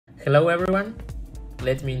Hello everyone,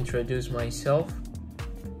 let me introduce myself.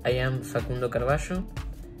 I am Facundo Carballo,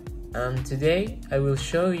 and today I will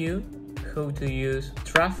show you how to use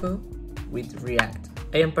Truffle with React.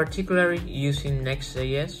 I am particularly using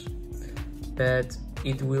NextJS, but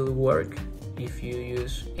it will work if you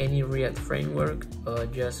use any React framework or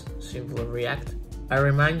just simple React. I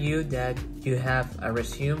remind you that you have a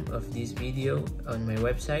resume of this video on my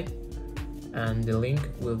website, and the link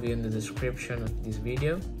will be in the description of this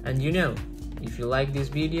video. And if you like this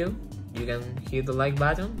video, you can hit the like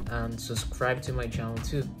button and subscribe to my channel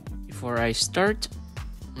too. Before I start,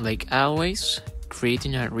 like always,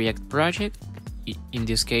 creating a React project. In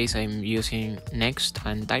this case, I'm using Next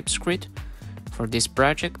and TypeScript for this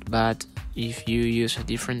project, but if you use a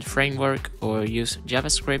different framework or use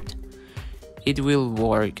JavaScript, it will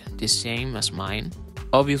work the same as mine.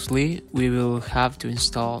 Obviously, we will have to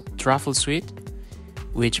install Truffle suite,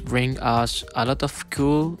 which bring us a lot of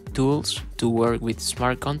cool tools to work with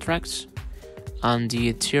smart contracts and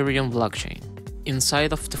the Ethereum blockchain.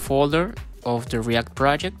 Inside of the folder of the React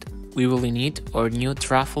project, we will init our new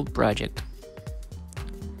Truffle project.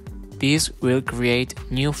 This will create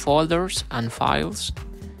new folders and files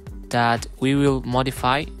that we will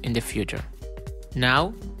modify in the future.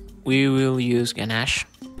 Now, we will use Ganache,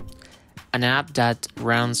 an app that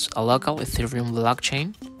runs a local Ethereum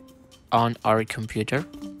blockchain on our computer,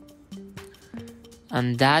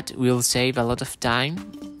 and that will save a lot of time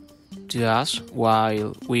to us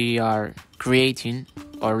while we are creating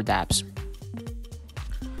our dApps.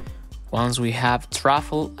 Once we have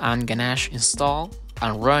Truffle and Ganache installed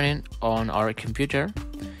and running on our computer,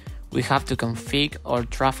 we have to configure our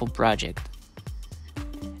Truffle project.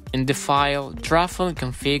 In the file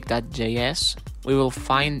truffle.config.js, we will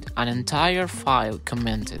find an entire file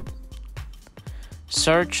commented.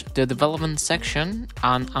 Search the development section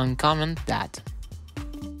and uncomment that.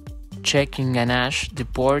 Check in Ganache the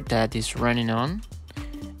port that is running on,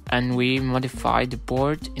 and we modify the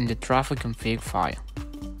port in the Truffle config file.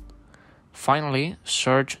 Finally,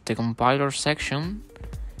 search the compiler section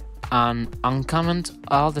and uncomment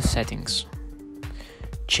all the settings.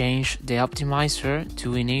 Change the optimizer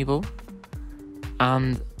to enable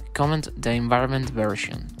and comment the environment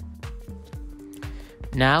version.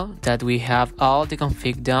 Now that we have all the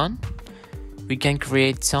config done, we can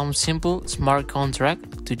create some simple smart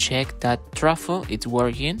contract to check that Truffle is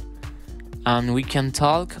working, and we can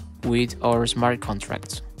talk with our smart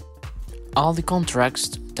contracts. All the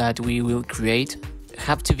contracts that we will create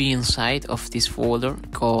have to be inside of this folder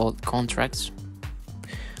called contracts.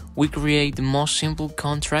 We create the most simple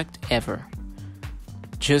contract ever.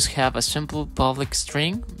 Just have a simple public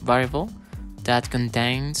string variable that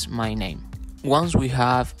contains my name. Once we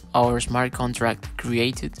have our smart contract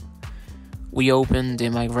created, we open the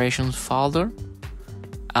migrations folder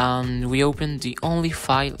and we open the only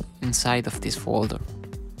file inside of this folder.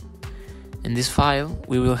 In this file,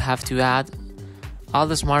 we will have to add all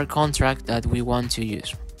the smart contract that we want to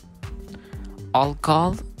use, all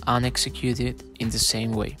called and executed in the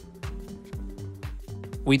same way.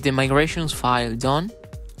 With the migrations file done,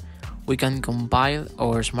 we can compile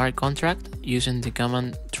our smart contract using the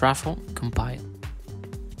command truffle compile.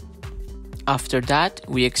 After that,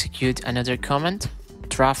 we execute another command,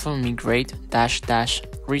 truffle migrate --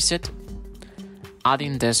 reset,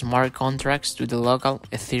 adding the smart contracts to the local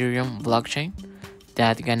Ethereum blockchain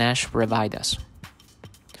that Ganache provides us.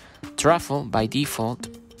 Truffle, by default,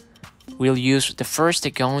 will use the first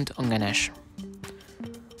account on Ganache.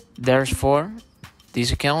 Therefore,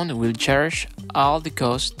 this account will charge all the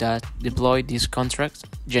costs that deploy this contract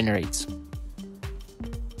generates.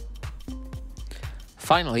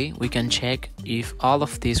 Finally, we can check if all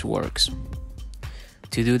of this works.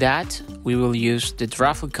 To do that, we will use the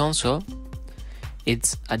Truffle console.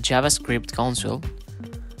 It's a JavaScript console,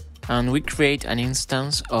 and we create an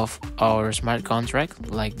instance of our smart contract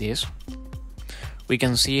like this. We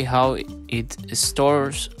can see how it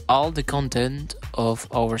stores all the content of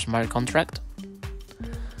our smart contract.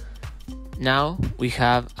 Now we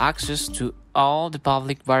have access to all the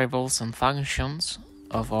public variables and functions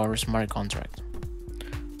of our smart contract.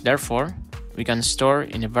 Therefore, we can store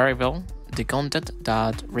in a variable the content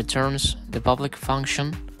that returns the public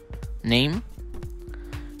function name.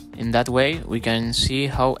 In that way, we can see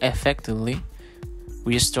how effectively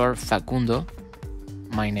we store Facundo,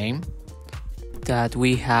 my name, that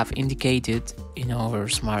we have indicated in our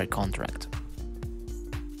smart contract.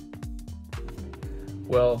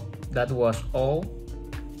 Well, that was all,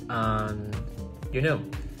 and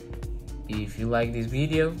if you like this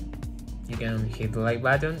video, you can hit the like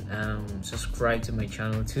button and subscribe to my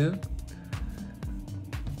channel too.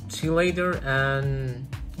 See you later, and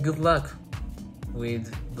Good luck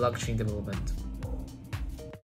with blockchain development.